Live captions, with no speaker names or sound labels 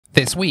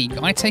This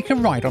week, I take a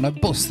ride on a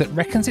bus that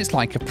reckons it's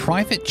like a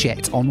private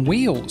jet on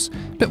wheels.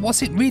 But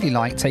what's it really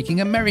like taking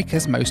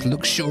America's most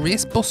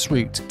luxurious bus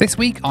route? This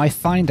week, I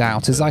find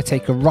out as I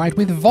take a ride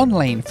with Von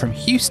Lane from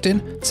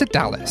Houston to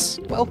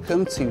Dallas.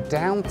 Welcome to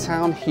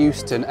downtown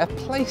Houston, a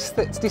place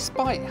that,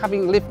 despite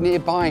having lived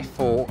nearby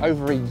for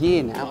over a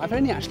year now, I've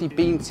only actually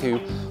been to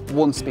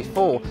once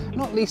before.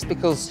 Not least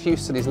because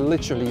Houston is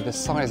literally the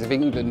size of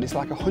England. It's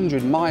like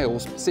 100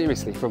 miles,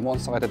 seriously, from one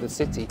side of the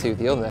city to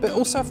the other. But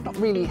also I've not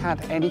really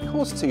had any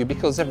cause to,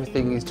 because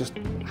everything is just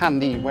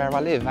handy where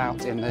I live,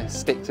 out in the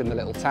sticks in the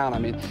little town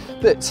I'm in.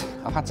 But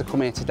I've had to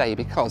come here today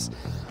because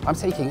I'm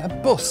taking a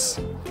bus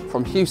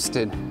from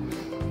Houston.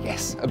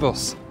 Yes, a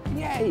bus.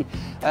 Yay!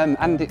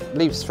 And it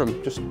leaves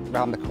from just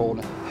around the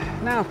corner.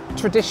 Now,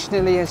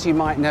 traditionally, as you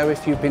might know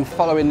if you've been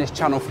following this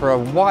channel for a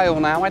while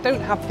now, I don't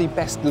have the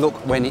best luck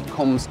when it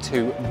comes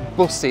to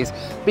buses,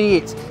 be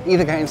it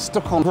either getting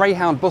stuck on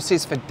Greyhound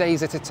buses for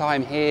days at a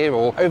time here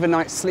or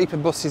overnight sleeper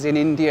buses in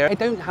India. I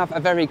don't have a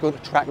very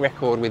good track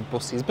record with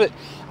buses, but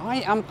I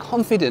am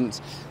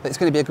confident that it's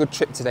going to be a good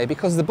trip today,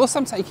 because the bus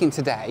I'm taking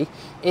today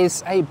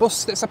is a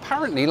bus that's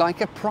apparently like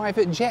a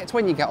private jet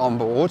when you get on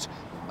board.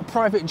 A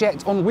private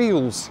jet on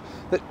wheels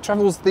that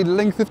travels the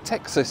length of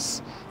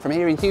Texas from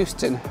here in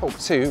Houston up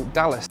to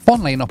Dallas.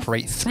 Von Lane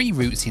operate 3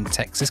 routes in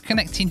Texas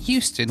connecting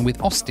Houston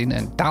with Austin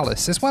and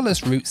Dallas, as well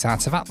as routes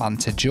out of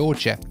Atlanta,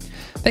 Georgia.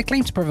 They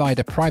claim to provide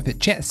a private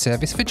jet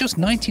service for just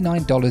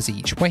 $99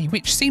 each way,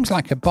 which seems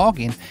like a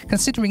bargain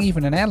considering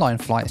even an airline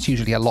flight is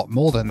usually a lot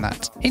more than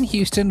that. In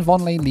Houston,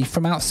 Von Lane leave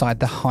from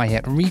outside the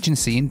Hyatt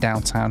Regency in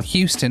downtown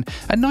Houston,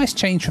 a nice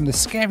change from the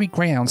scary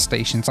Greyhound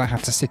stations I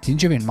had to sit in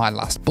during my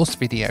last bus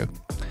video.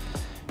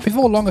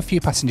 Before long, a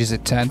few passengers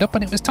had turned up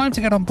and it was time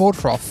to get on board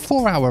for our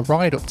 4-hour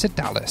ride up to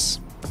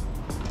Dallas.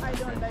 How you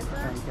doing today, sir?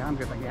 Thank you. I'm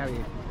good, thank you. How are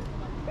you?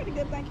 Pretty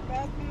good, thank you for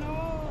asking.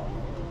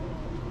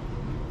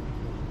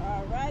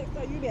 All right,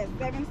 so you at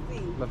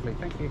 7C. Lovely,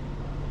 thank you.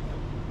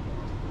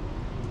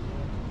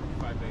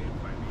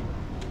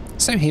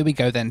 So here we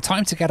go then,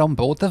 time to get on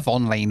board the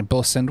Von Lane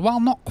bus, and while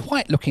not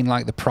quite looking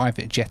like the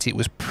private jet it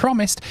was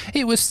promised,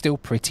 it was still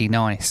pretty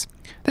nice.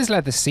 There's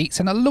leather seats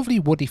and a lovely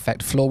wood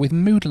effect floor with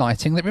mood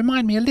lighting that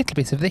remind me a little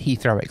bit of the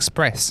Heathrow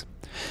Express.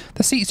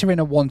 The seats are in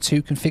a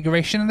 1-2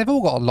 configuration and they've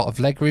all got a lot of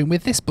legroom,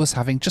 with this bus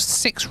having just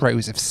 6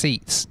 rows of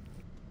seats.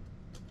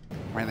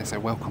 Right then, so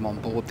welcome on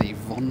board the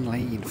Von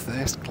Lane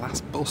first class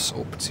bus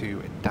up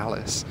to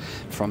Dallas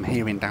from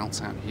here in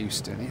downtown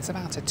Houston. It's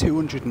about a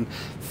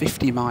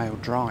 250-mile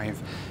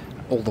drive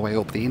all the way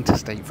up the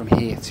interstate from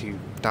here to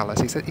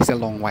Dallas. It's a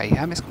long way.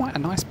 It's quite a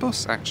nice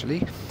bus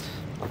actually.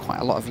 Quite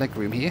a lot of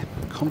legroom here,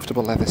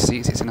 comfortable leather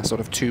seats. It's in a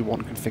sort of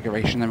 2-1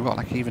 configuration, and we've got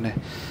like even a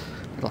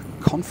little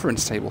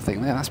conference table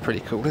thing there. That's pretty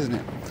cool, isn't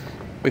it?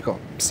 We've got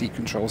seat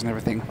controls and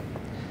everything,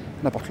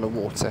 and a bottle of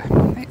water.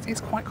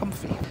 It's quite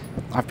comfy.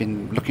 I've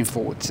been looking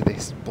forward to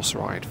this bus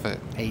ride for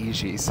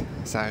ages,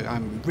 so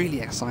I'm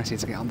really excited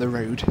to get on the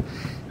road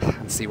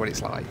and see what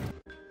it's like.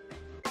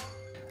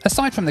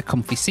 Aside from the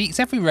comfy seats,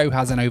 every row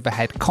has an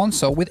overhead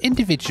console with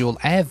individual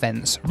air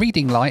vents,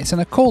 reading lights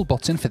and a call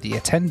button for the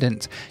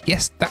attendant.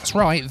 Yes, that's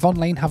right, Von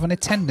Lane have an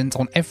attendant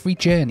on every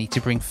journey to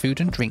bring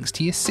food and drinks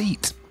to your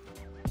seat.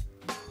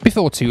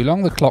 Before too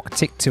long, the clock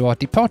ticked to our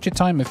departure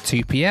time of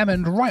 2 PM,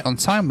 and right on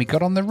time we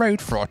got on the road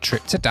for our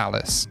trip to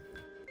Dallas.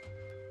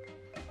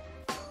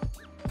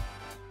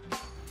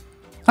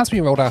 As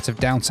we rolled out of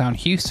downtown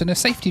Houston, a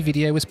safety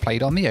video was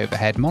played on the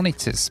overhead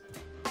monitors.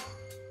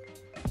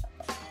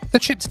 The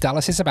trip to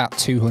Dallas is about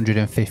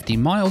 250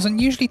 miles and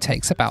usually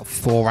takes about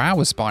 4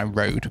 hours by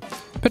road.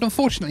 But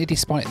unfortunately,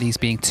 despite these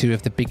being 2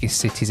 of the biggest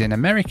cities in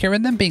America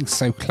and them being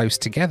so close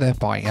together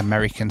by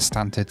American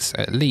standards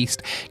at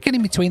least,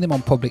 getting between them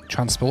on public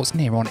transport's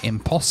near on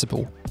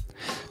impossible.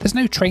 There's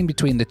no train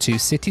between the 2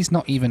 cities,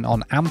 not even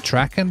on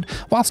Amtrak, and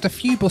whilst a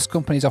few bus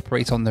companies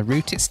operate on the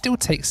route, it still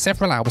takes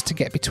several hours to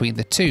get between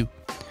the 2.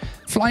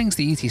 Flying's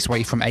the easiest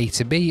way from A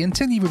to B,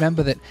 until you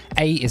remember that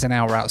A is an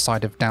hour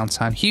outside of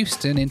downtown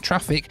Houston in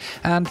traffic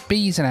and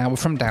B is an hour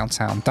from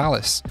downtown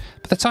Dallas.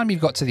 By the time you've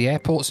got to the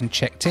airports and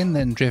checked in,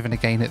 then driven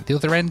again at the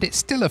other end, it's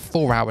still a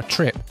 4-hour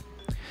trip.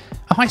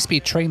 A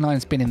high-speed train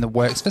line's been in the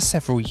works for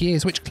several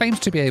years, which claims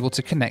to be able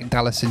to connect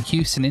Dallas and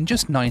Houston in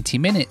just 90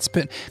 minutes,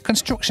 but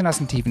construction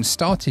hasn't even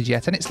started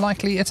yet, and it's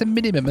likely at a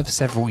minimum of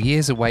several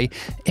years away,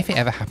 if it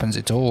ever happens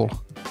at all.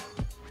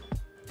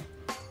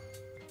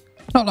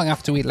 Not long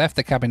after we left,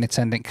 the cabin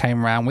attendant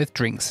came round with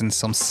drinks and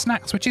some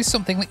snacks, which is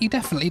something that you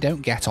definitely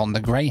don't get on the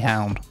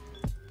Greyhound.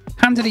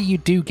 Handily, you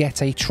do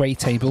get a tray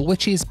table,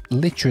 which is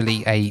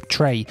literally a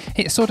tray.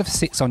 It sort of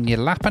sits on your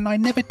lap, and I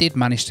never did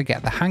manage to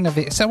get the hang of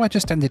it, so I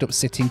just ended up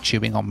sitting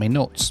chewing on my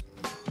nuts.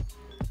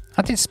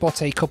 I did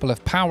spot a couple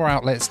of power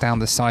outlets down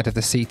the side of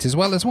the seat as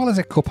well as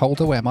a cup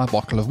holder where my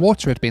bottle of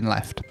water had been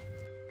left.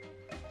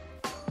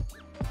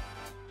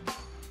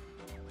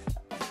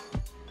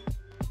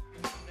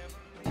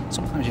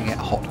 Sometimes you get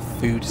hot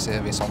food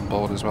service on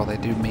board as well. They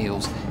do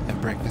meals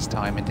at breakfast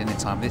time and dinner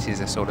time. This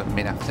is a sort of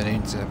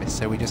mid-afternoon service,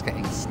 so we're just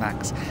getting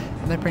snacks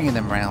and they're bringing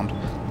them round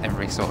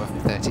every sort of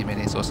 30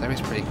 minutes or so.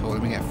 It's pretty cool.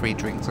 And we get free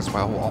drinks as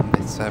well on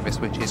this service,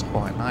 which is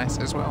quite nice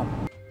as well.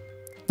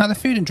 Now, the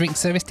food and drink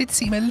service did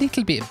seem a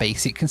little bit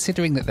basic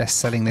considering that they're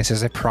selling this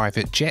as a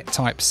private jet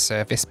type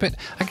service, but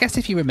I guess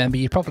if you remember,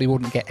 you probably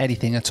wouldn't get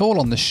anything at all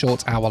on the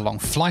short hour-long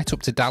flight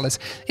up to Dallas.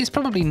 It's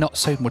probably not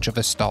so much of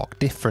a stark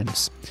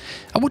difference.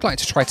 I would like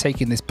to try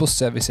taking this bus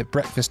service at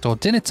breakfast or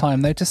dinner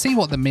time though to see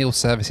what the meal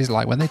service is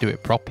like when they do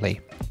it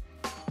properly.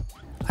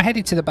 I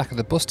headed to the back of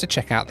the bus to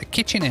check out the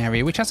kitchen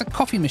area, which has a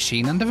coffee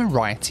machine and a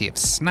variety of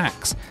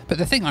snacks, but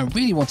the thing I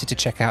really wanted to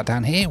check out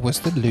down here was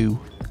the loo.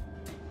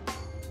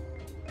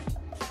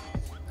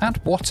 And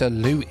what a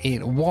loo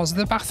it was.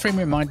 The bathroom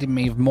reminded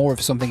me of more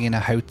of something in a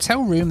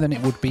hotel room than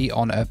it would be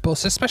on a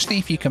bus, especially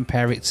if you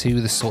compare it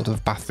to the sort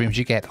of bathrooms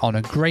you get on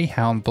a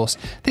Greyhound bus.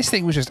 This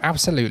thing was just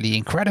absolutely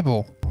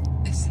incredible.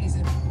 This is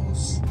a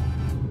bus.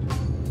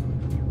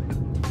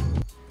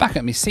 Back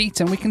at my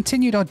seat, and we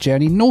continued our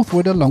journey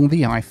northward along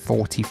the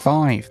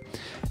I-45.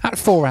 At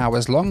 4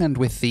 hours long, and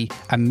with the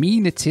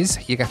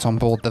amenities you get on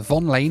board the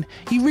Von Lane,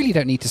 you really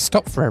don't need to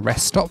stop for a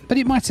rest stop, but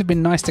it might have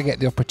been nice to get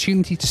the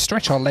opportunity to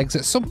stretch our legs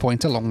at some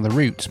point along the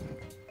route.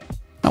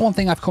 Now, one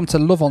thing I've come to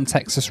love on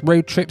Texas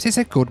road trips is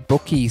a good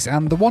Buc-ee's,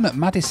 and the one at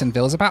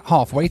Madisonville is about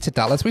halfway to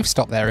Dallas. We've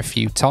stopped there a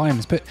few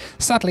times, but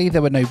sadly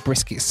there were no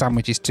brisket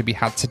sandwiches to be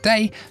had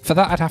today. For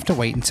that I'd have to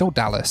wait until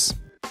Dallas.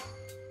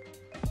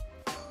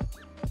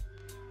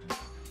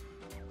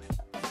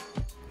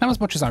 Now, as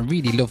much as I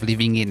really love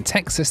living in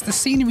Texas, the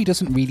scenery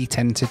doesn't really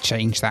tend to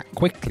change that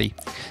quickly.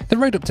 The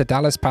road up to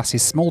Dallas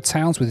passes small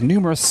towns with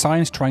numerous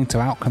signs trying to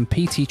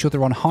outcompete each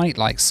other on height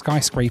like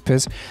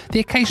skyscrapers, the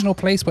occasional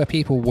place where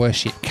people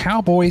worship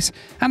cowboys,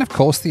 and of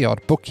course the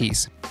odd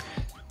Buc-ee's.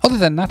 Other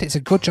than that, it's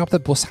a good job the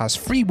bus has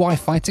free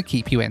Wi-Fi to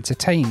keep you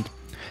entertained.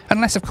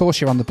 Unless of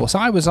course you're on the bus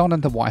I was on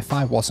and the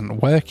Wi-Fi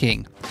wasn't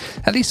working.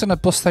 At least on a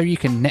bus though, you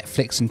can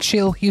Netflix and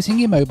chill using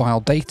your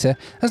mobile data,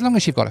 as long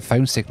as you've got a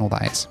phone signal,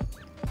 that is.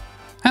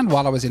 And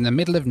while I was in the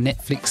middle of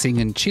Netflixing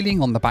and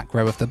chilling on the back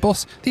row of the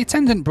bus, the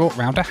attendant brought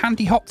round a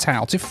handy hot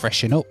towel to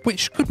freshen up,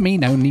 which could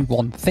mean only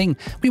one thing: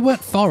 we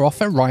weren't far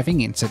off arriving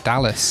into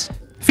Dallas.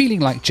 Feeling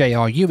like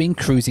J.R. Ewing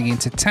cruising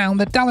into town,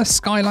 the Dallas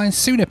skyline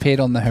soon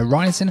appeared on the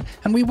horizon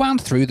and we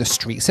wound through the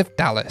streets of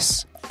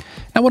Dallas.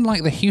 Now,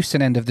 unlike the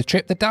Houston end of the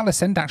trip, the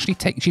Dallas end actually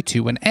takes you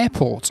to an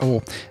airport,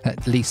 or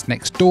at least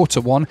next door to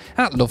one,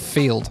 at Love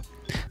Field.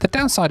 The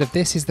downside of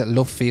this is that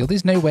Love Field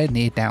is nowhere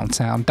near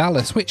downtown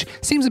Dallas, which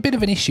seems a bit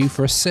of an issue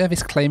for a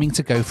service claiming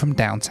to go from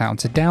downtown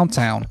to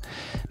downtown.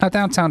 Now,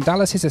 downtown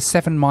Dallas is a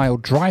 7-mile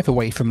drive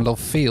away from Love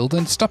Field,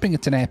 and stopping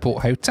at an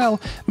airport hotel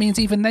means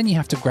even then you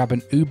have to grab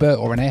an Uber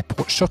or an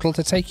airport shuttle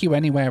to take you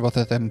anywhere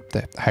other than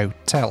the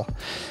hotel.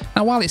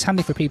 Now, while it's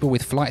handy for people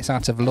with flights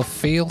out of Love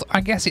Field,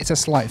 I guess it's a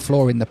slight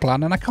flaw in the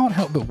plan, and I can't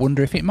help but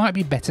wonder if it might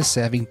be better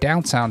serving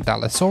downtown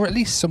Dallas, or at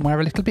least somewhere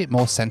a little bit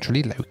more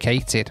centrally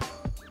located.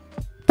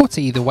 But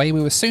either way,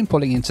 we were soon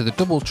pulling into the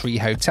Doubletree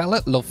Hotel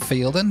at Love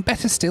Field, and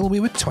better still, we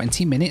were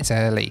 20 minutes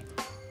early.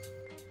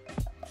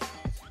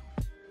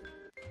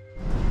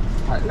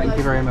 Alright, thank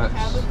you very much.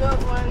 Have a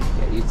good one.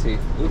 Yeah, you too.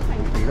 Ooh,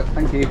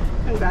 thank you.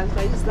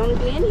 Congratulations on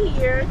being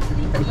here.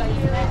 Have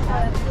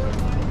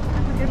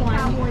a good one.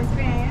 Cowboys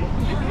fan.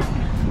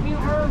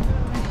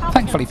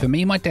 Thankfully for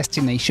me, my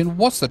destination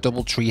was the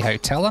Doubletree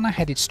Hotel, and I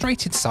headed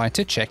straight inside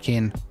to check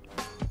in.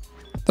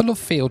 The Love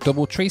Field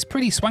Doubletree is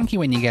pretty swanky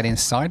when you get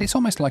inside. It's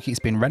almost like it's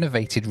been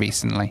renovated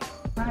recently.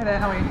 Hi there,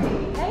 how are you?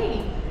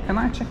 Hey. Can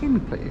I check in,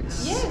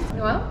 please? Yes.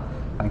 Noel?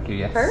 Thank you,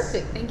 yes.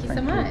 Perfect. Thank you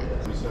so much.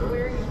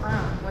 Where are you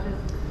from? What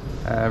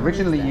is?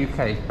 Originally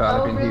UK, but I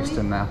live in really?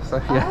 Houston now, so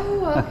yeah.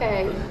 Oh,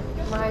 okay.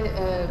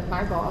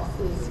 My boss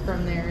is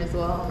from there as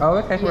well. Oh,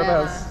 okay. Yeah,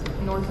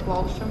 Whereabouts? North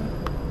Walsham.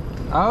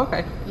 Oh,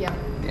 okay. Yeah.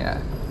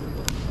 Yeah.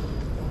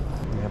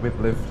 Yeah, we've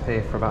lived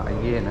here for about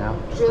a year now.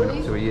 Just Really?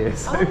 coming up to a year,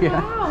 so Oh,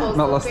 yeah. wow. Not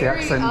So lost the very-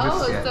 accent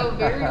just yet. so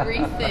very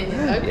recent.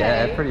 Okay.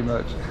 Yeah, pretty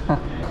much.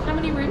 How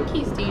many room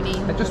keys do you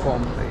need? Just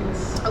one,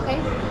 please. Okay,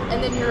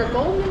 and then you're a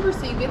gold member,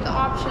 so you get the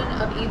option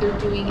of either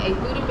doing a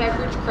food and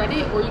beverage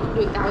credit, or you can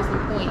do 1,000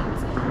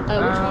 points. Which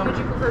one would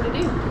you prefer to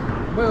do?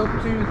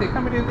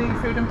 Can we do the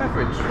food and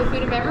beverage? The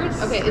food and beverage?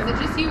 Okay, is it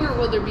just you, or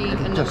will there be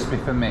another? Just be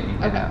for me,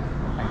 Okay. yeah.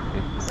 Thank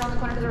you. It's around the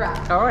corner to the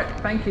right.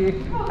 Alright, thank you.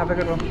 Have a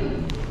good one.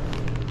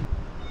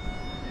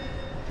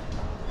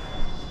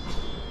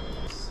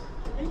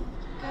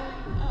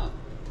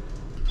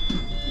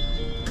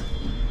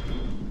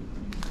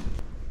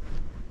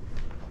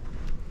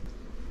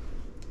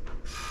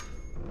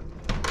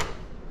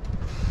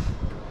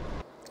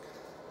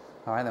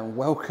 Alright then,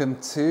 welcome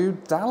to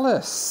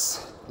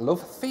Dallas.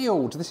 Love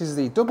Field. This is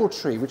the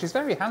Doubletree, which is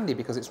very handy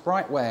because it's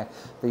right where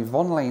the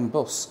Von Lane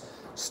bus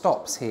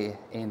stops here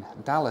in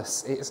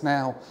Dallas. It's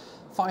now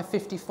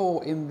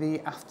 5:54 in the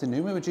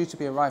afternoon. We were due to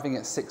be arriving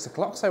at 6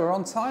 o'clock, so we're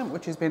on time,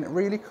 which has been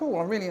really cool.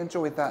 I really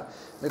enjoyed that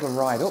little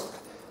ride up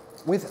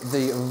with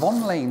the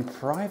Von Lane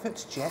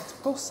private jet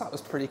bus. That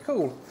was pretty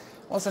cool,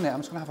 wasn't it?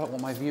 I'm just going to have a look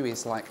what my view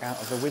is like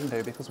out of the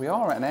window, because we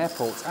are at an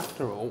airport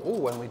after all.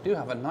 Oh, and we do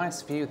have a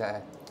nice view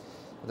there.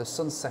 The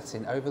sun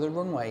setting over the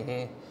runway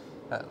here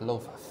at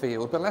Love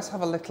Field. But let's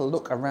have a little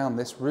look around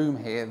this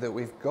room here that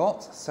we've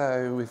got.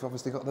 So we've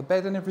obviously got the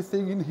bed and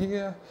everything in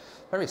here.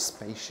 Very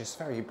spacious,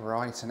 very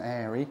bright and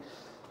airy.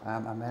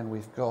 And then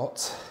we've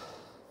got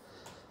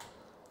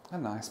a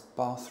nice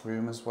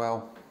bathroom as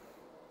well,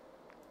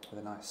 with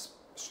a nice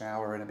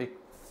shower and a big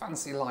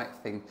fancy light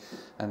thing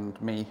and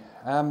me.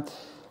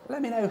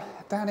 Let me know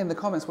down in the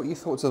comments what you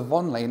thought of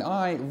Von Lane.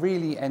 I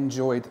really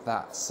enjoyed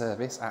that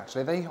service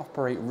actually. They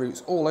operate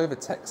routes all over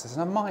Texas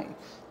and I might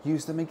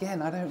use them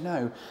again, I don't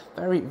know.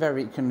 Very,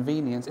 very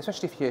convenient,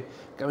 especially if you're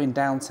going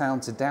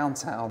downtown to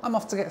downtown. I'm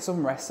off to get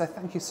some rest, so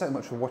thank you so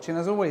much for watching.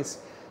 As always,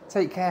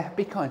 take care,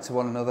 be kind to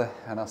one another,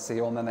 and I'll see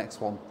you on the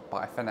next one.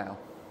 Bye for now.